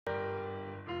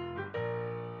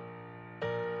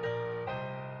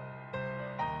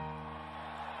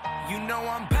You know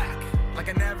I'm back, like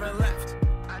I never left.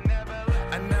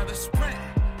 Another sprint,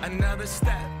 another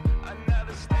step,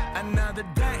 another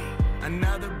day,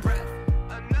 another breath.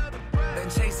 Been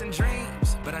chasing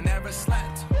dreams, but I never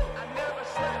slept.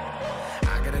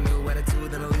 I got a new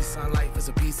attitude and a lease on life is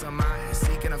a piece of mind.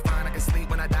 Seeking to find I can sleep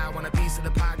when I die. Want a piece of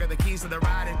the pie, got the keys to the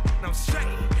ride. And I'm straight,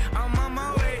 I'm on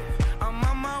my way. I'm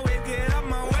on my way, get up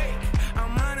my way.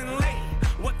 I'm running late,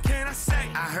 what can I say?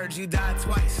 I heard you died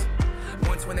twice.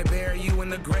 Once when they bury you in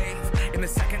the grave, and the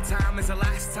second time is the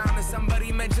last time that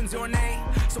somebody mentions your name.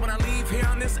 So when I leave here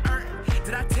on this earth,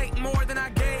 did I take more than I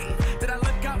gave? Did I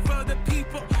look out for the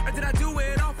people, or did I do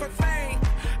it all for fame?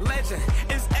 Legend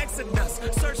is Exodus,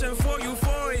 searching for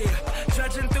euphoria,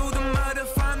 trudging through the mud to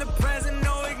find the present,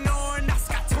 no ignoring. I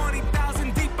got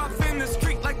 20,000 deep up in the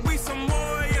street like we some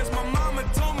warriors. My mama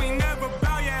told me never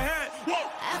bow your head. Whoa.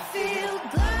 I feel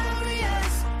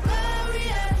glorious,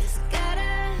 glorious. Got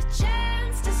a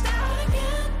chance to start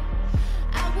again.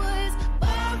 I was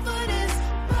born for this,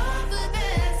 born for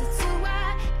this. It's who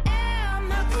I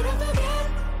am, I couldn't forget.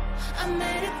 I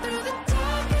made it through the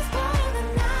darkest part of the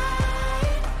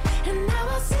night, and now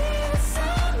I see the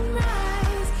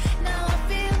sunrise. Now I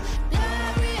feel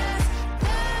glorious,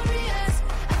 glorious.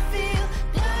 I feel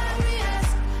glorious,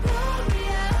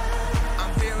 glorious.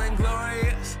 I'm feeling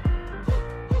glorious.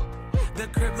 The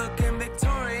crib looking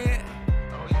Victorian.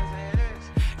 Oh yes it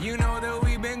is. You know that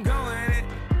we've been going it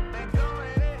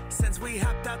since we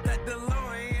hopped out that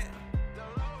DeLorean.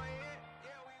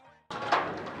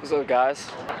 What's up, guys?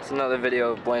 It's another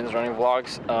video of Blayne's running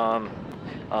vlogs.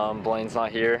 Blayne's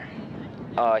not here.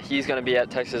 He's gonna be at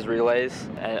Texas Relays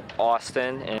at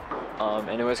Austin. And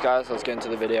anyways, guys, let's get into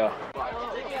the video.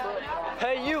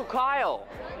 Hey, you, Kyle.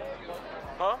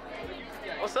 Huh?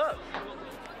 What's up?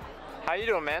 How you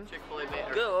doing, man?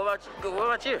 Good. What about you? Good. What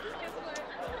about you?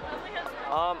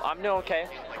 I'm doing okay,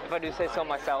 if I do say so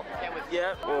myself.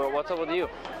 Yeah. Well, what's up with you?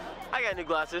 I got new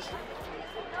glasses.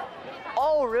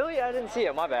 Oh, really? I didn't see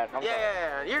it. My bad. I'm sorry.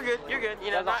 Yeah. You're good. You're good.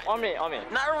 You know, That's on me.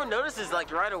 not everyone notices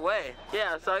like right away.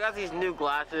 Yeah. So I got these new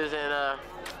glasses, and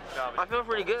I feel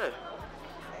pretty good.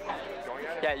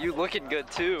 Yeah, you looking good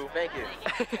too. Thank you.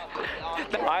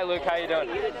 Hi, Luke. How you doing?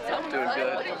 I'm doing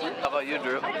good. How about you,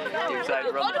 Drew? You excited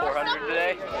to run the 400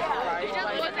 today?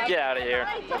 Get out of here.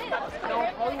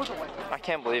 I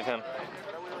can't believe him.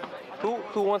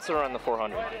 Who wants to run the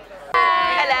 400?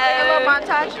 Hello. A little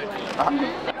montage.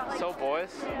 So,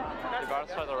 boys, you about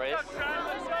to start the race?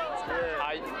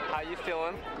 How you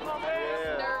feeling?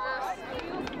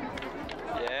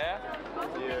 Yeah.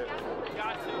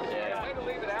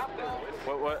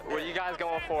 What are you guys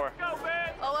going for?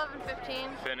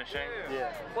 11:15. Finishing?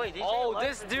 Yeah. Wait. Oh,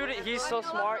 this dude, he's so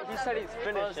smart. He said he's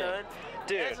finishing.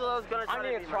 Dude, I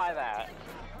need to try that.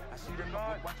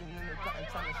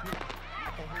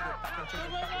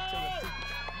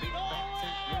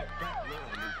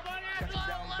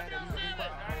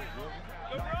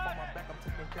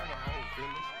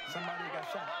 Somebody got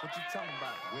shot, what you talking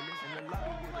about? Willis in the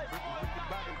lobby with a brick and the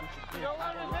body with your dick.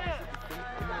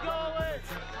 Go in.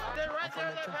 They're right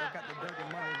there in the back. Got the dirty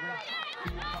money ring.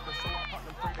 People poppin', so I pop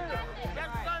them crazy.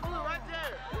 That's sky blue right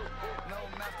there. No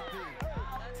masterpiece.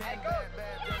 10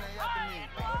 bad, then they after me.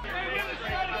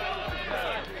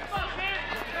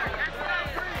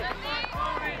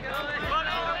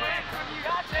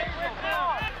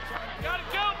 Gotta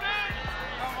go, man.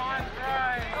 Come on,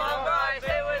 Bryce. Come on, Bryce.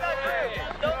 Stay with me.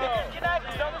 Don't get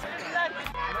disconnected. Don't get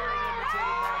disconnected.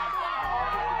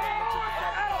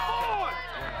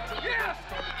 Yes!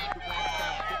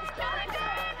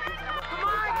 Come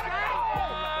on, Jay!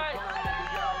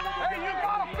 Hey, you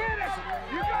gotta finish!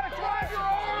 You gotta drive your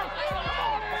arm!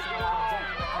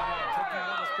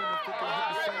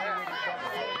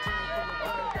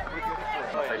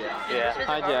 Yeah.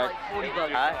 Hi, Jack.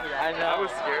 I know. I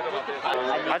was scared about this.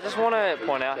 I just want to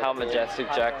point out how majestic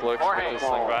Jack looks with his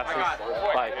sunglasses.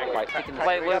 Like, look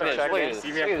at this.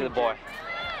 Look at the boy.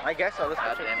 I guess so. Let's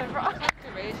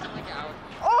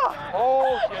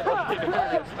Oh!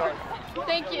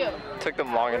 Thank you. Took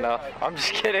them long enough. I'm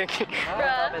just kidding.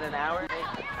 Bruh. in an hour.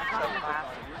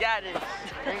 Got it.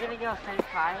 Are you gonna go send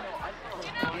Kyle?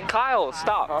 Kyle,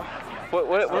 stop.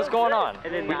 What's going on?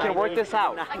 We can work this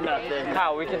out. Nothing.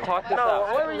 Kyle, we can talk this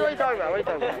out. What are you talking about? What are you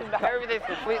talking about? Everything's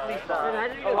completely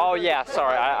fine. Oh yeah,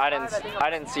 sorry. I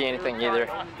didn't see anything either.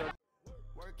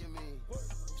 Working me,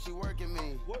 she working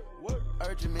me,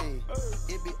 urging me,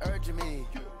 it be urging me.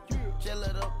 Chill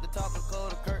it up, the top and close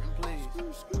the curtain, please.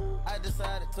 I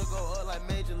decided to go up like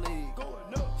Major League.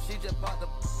 She just bought the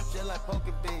shit like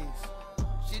poking beans.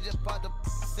 She just popped the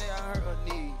say I hurt her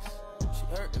knees. She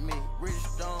hurting me, Rich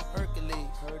Stone Hercules.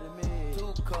 Hurting me.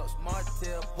 2 cups,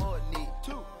 Martell, Port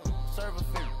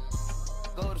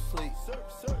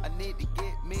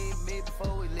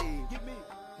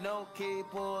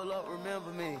up,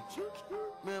 remember me.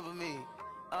 Remember me.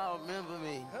 Oh, remember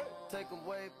me. Take them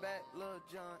way back, Lil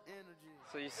Jon energy.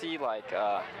 So you see, like,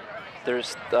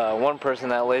 there's one person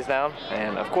that lays down,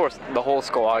 and of course, the whole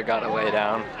squad gotta lay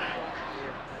down.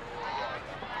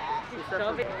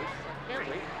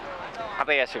 I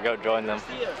think I should go join them.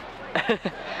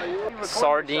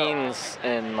 Sardines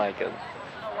and like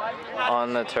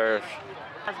on the turf.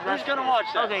 Who's gonna watch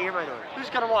that? Okay, you're my door. Who's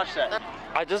gonna watch that?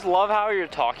 I just love how you're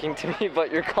talking to me,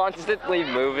 but you're constantly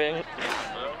moving.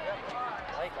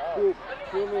 Dude,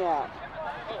 hear me out.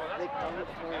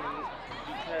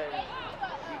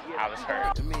 I was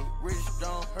hurt. Me, rich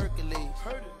Don Hercules.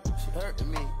 She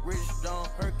hurting me, rich Don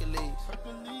Hercules.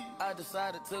 I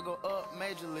decided to go up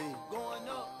major league. Going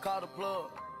up, call the plug.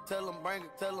 Tell them bring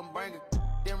it, tell them bring it.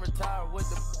 Then retire with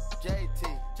the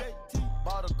JT.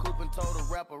 Bought a coupe and told a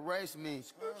rapper race me.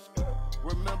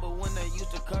 Remember when they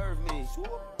used to curve me?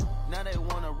 Now they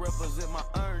wanna represent my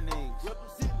earnings.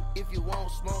 If you won't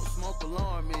smoke, smoke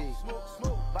alarm me.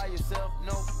 By yourself,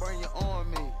 no, bring your arm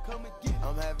me.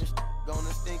 I'm having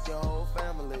gonna stink your whole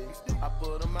family. I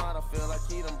put them out, I feel like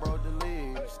he done broke the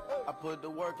leaves. I put the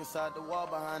work inside the wall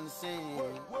behind the scene.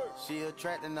 She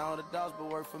attracting all the dogs but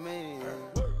work for me.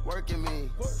 Working me,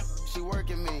 she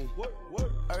working me,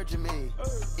 urging me,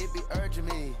 it be urging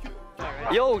me.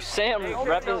 Yo, Sam,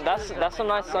 reppin', that's some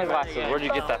nice sunglasses. Where'd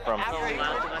you get that from?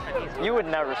 You would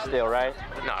never steal, right?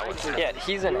 No, I wouldn't. Yeah,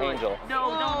 he's an angel.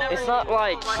 It's not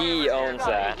like he owns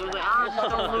that.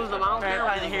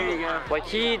 Like,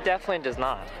 he definitely does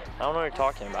not. I don't know what you're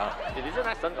talking about. Dude, these are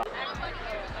nice sunglasses.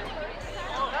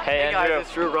 Hey, Andrew. Guys,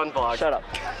 it's Drew Run Vlog. Shut up.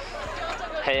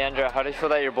 Hey, Andrew, how do you feel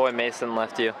that your boy Mason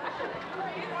left you?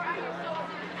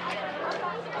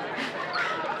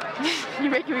 You're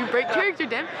making me break character,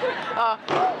 Dan.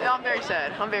 I'm very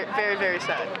sad. I'm very, very, very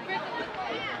sad.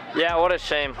 Yeah, what a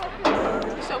shame.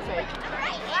 You're so fake.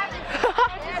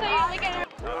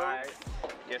 Alright.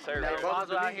 Yes, sir.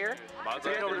 Azle out here.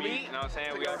 Azle over to meet. You know what I'm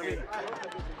saying? We got to meet.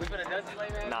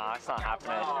 Nah, it's not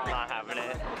happening. Not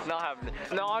happening. Not happening.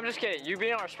 No, I'm just kidding. You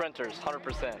being our sprinters,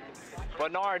 100%.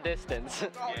 But not our distance.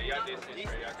 Yeah, you got distance,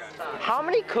 right? How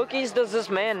many cookies does this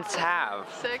man have?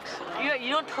 6. You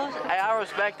don't toast it. Hey, I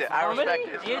respect it. I respect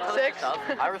it. You 6?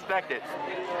 I respect it.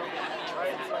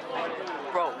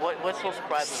 Bro, what's so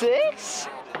surprising? 6?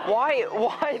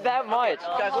 Why that much?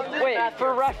 Guys, let's do the Wait, math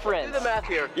for here. reference. Do the math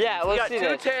here. Yeah, let's see We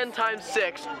got this. 210 times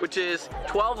 6, which is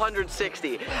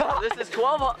 1,260. This is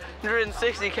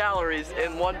 1,260 calories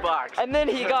in one box. And then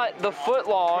he got the foot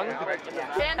long.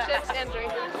 And chips and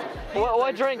drink.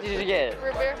 What drink did you get?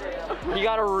 Root beer. He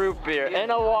got a root beer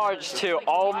and a large too.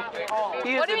 Oh,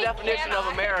 He is What do the you mean, definition of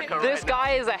America this right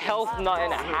guy is a health nut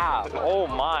and a half. Oh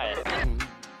my.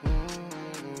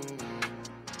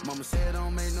 Mama said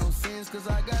don't make no sense cause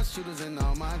I got shooters in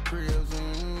all my cribs.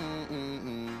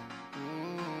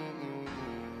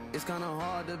 It's kinda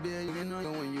hard to be a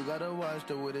nigga when you gotta watch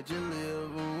the way that you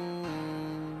live.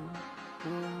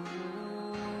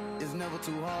 It's never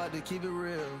too hard to keep it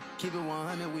real. Keep it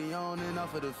 100, we on and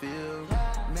off of the field.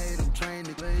 Made him train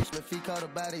the glaze. If he caught a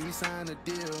body, he signed a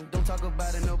deal. Don't talk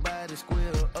about it, nobody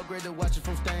squeal. Upgrade the watch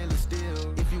from stainless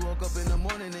steel. If you woke up in the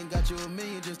morning and got you a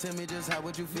million, just tell me just how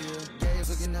would you feel. Games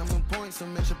looking at some points,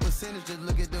 some extra percentage. Just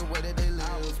look at the way that they live.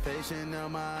 I was patient, now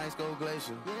my eyes go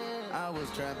glacial. I was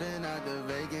trapping out the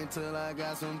vacant till I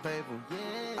got some paper.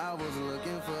 I was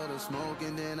looking for the smoke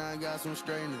and then I got some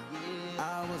straightening.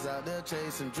 I was out there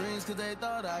chasing dreams cause they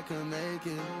thought I could make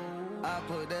it. I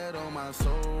put that on my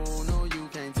soul, no you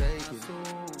can't take it.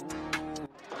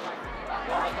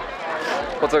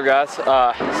 What's up, guys?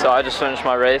 So I just finished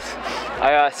my race.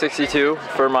 I got 62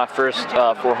 for my first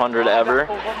 400 ever.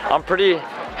 I'm pretty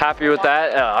happy with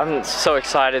that. I'm so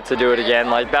excited to do it again.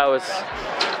 Like that was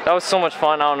so much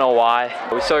fun. I don't know why.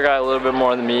 We still got a little bit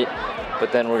more in the meet,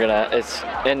 but then it's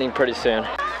ending pretty soon.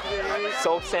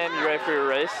 So Sam, you ready for your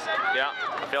race? Yeah,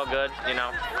 I feel good. You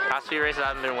know, past few races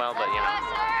haven't been well, but you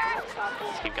know,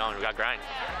 let's keep going. We got grind.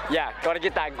 Yeah, gotta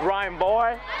get that grind,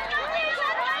 boy.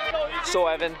 So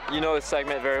Evan, you know this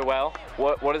segment very well.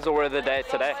 What is the word of the day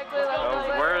today?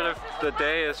 The word of the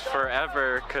day is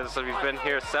forever because we've been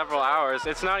here several hours.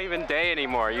 It's not even day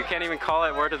anymore. You can't even call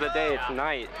it word of the day. It's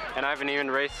night, and I haven't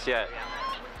even raced yet.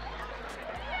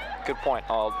 Good point.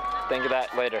 I'll think of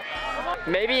that later.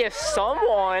 Maybe if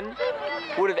someone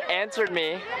would have answered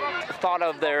me, thought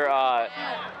of their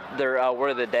word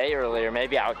of the day earlier,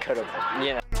 maybe I could have,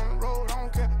 you know.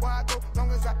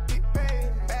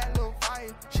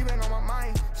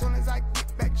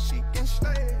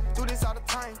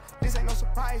 This ain't no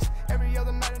surprise. Every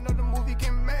other night another movie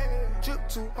get made. Drip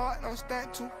too hard, don't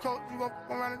stand too close. You gon'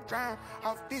 around and drown.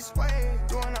 Off this way,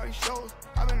 doing all these shows.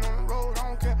 I've been on the road, I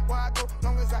don't care where I go,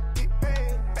 long as I get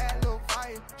paid. Bad little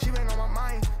vibe, she been on my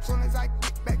mind. Soon as I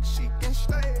get back, she can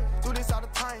slay. Do this all the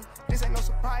time, this ain't no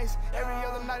surprise. Every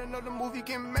other night, another movie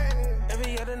get made.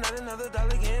 Every other night, another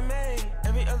dollar get made.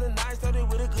 Every other night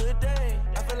started with a good day.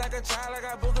 I feel like a child, I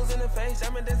got boogers in the face.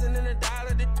 I've been dancing in the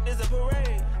dollar, this is a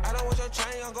parade. I don't want your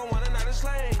chain, I'm gon' want another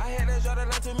slave. I had to draw the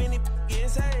line, too many getting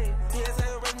saved.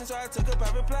 PSA arrested me, so I took a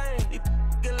private plane. These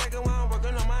get like it while I'm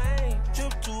working on my aim.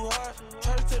 Drip too hard,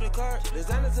 charge to the cart.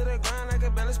 Designer to the ground, like a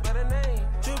balance better name.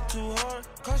 Drip too hard,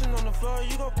 caution on the floor.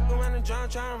 You gon' fuck around and drown,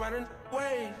 try and ride a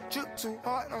way. Drip too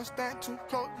hard, don't stand too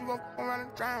close. You gon' fuck around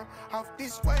and drown. Off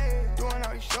this way, doing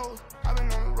all these shows. I've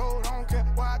been on the road, I don't care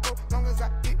where I go, long as I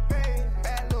get paid.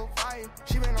 Bad little vibe,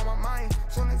 she been on my mind.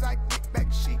 Soon as I get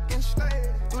back, she can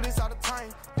slay. Do this all the time,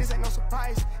 this ain't no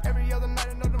surprise. Every other night,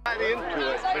 another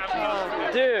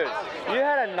Dude, you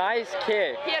had a nice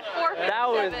kick. He had 457. That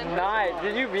was nice.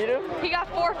 Did you beat him? He got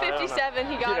 457.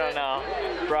 He got You don't know.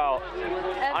 Bro,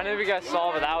 I knew we got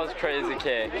solved, but that was crazy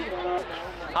kick.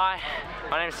 Hi,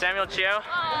 my name is Samuel Chio,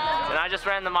 and I just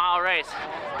ran the mile race.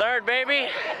 Third, baby.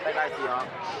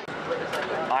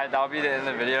 Alright, that'll be the end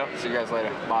of the video. See you guys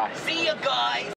later. Bye. See you guys.